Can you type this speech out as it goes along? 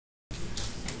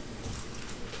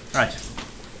Right.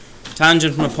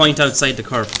 Tangent from a point outside the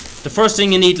curve. The first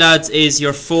thing you need, lads, is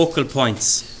your focal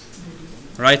points.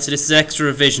 Right, so this is extra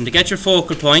revision. To get your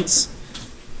focal points,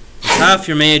 it's half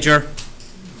your major,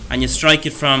 and you strike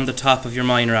it from the top of your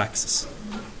minor axis.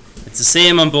 It's the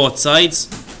same on both sides,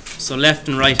 so left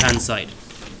and right hand side.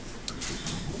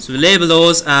 So we label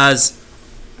those as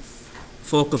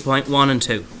focal point 1 and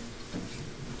 2.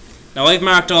 Now I've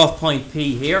marked off point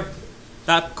P here.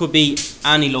 That could be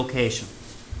any location.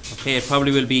 Okay, it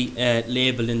probably will be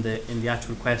labelled in the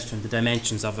actual question, the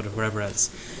dimensions of it or wherever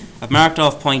else. I've marked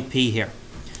off point P here.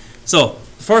 So,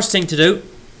 the first thing to do,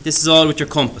 this is all with your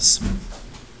compass.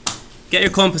 Get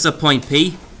your compass at point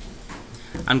P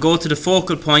and go to the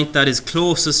focal point that is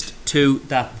closest to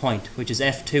that point, which is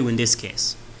F2 in this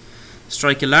case.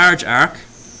 Strike a large arc.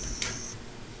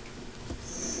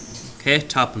 Okay,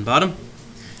 top and bottom.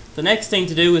 The next thing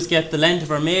to do is get the length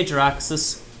of our major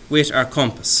axis with our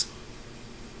compass.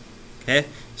 Okay,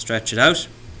 stretch it out.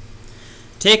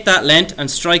 Take that length and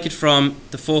strike it from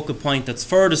the focal point that's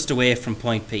furthest away from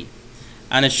point P.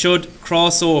 And it should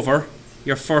cross over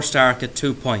your first arc at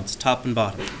 2 points, top and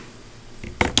bottom.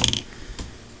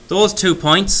 Those 2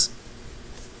 points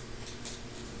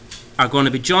are going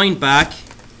to be joined back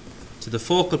to the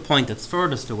focal point that's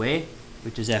furthest away,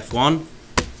 which is F1.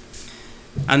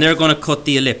 And they're going to cut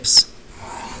the ellipse.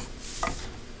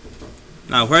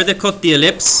 Now, where they cut the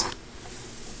ellipse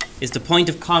is the point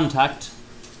of contact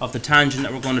of the tangent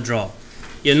that we're going to draw.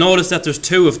 You'll notice that there's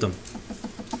 2 of them.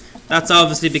 That's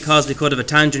obviously because we could have a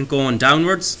tangent going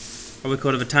downwards, or we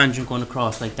could have a tangent going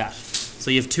across like that.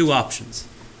 So you have 2 options.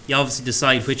 You obviously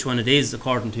decide which one it is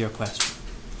according to your question.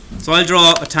 So I'll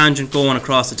draw a tangent going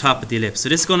across the top of the ellipse. So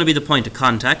this is going to be the point of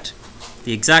contact,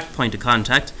 the exact point of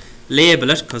contact. Label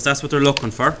it, because that's what they're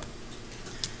looking for.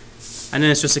 And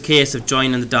then it's just a case of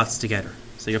joining the dots together.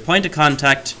 So your point of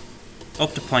contact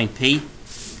up to point P,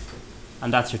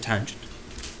 and that's your tangent.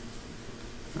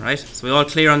 Alright, so we all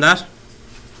clear on that?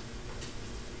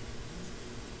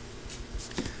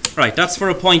 Right, that's for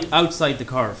a point outside the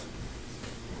curve.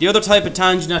 The other type of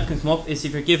tangent that can come up is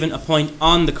if you're given a point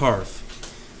on the curve.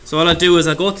 So what I'll do is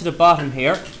I'll go to the bottom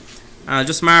here, and I'll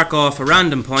just mark off a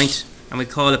random point, and we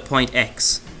call it point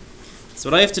X. So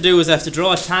what I have to do is I have to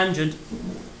draw a tangent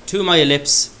to my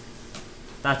ellipse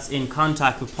that's in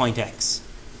contact with point X.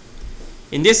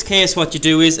 In this case, what you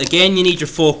do is, again, you need your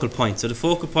focal points. So the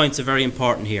focal points are very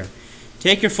important here.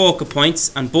 Take your focal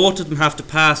points, and both of them have to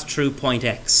pass through point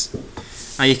X.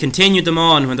 Now you continue them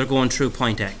on when they're going through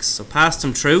point X. So pass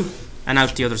them through and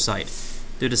out the other side.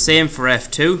 Do the same for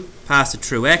F2. Pass it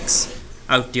through X,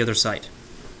 out the other side.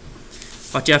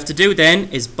 What you have to do then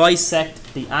is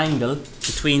bisect the angle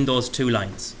between those 2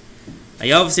 lines. Now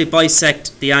you obviously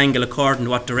bisect the angle according to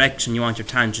what direction you want your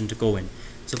tangent to go in.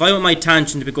 So if I want my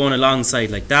tangent to be going alongside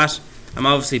like that, I'm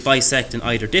obviously bisecting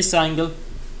either this angle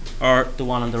or the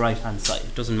one on the right hand side.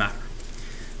 It doesn't matter.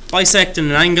 Bisecting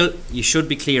an angle, you should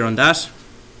be clear on that.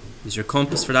 Use your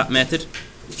compass for that method.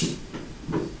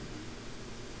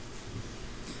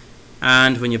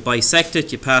 And when you bisect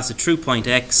it, you pass it through point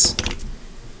X.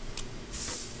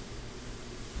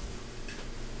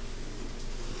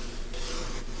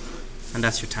 And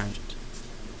that's your tangent.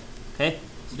 Okay?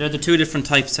 So there are the 2 different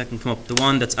types that can come up. The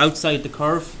one that's outside the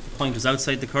curve, the point is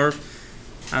outside the curve,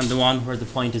 and the one where the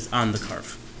point is on the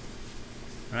curve.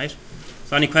 Alright?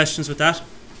 So any questions with that?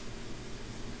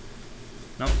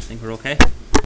 No? I think we're okay?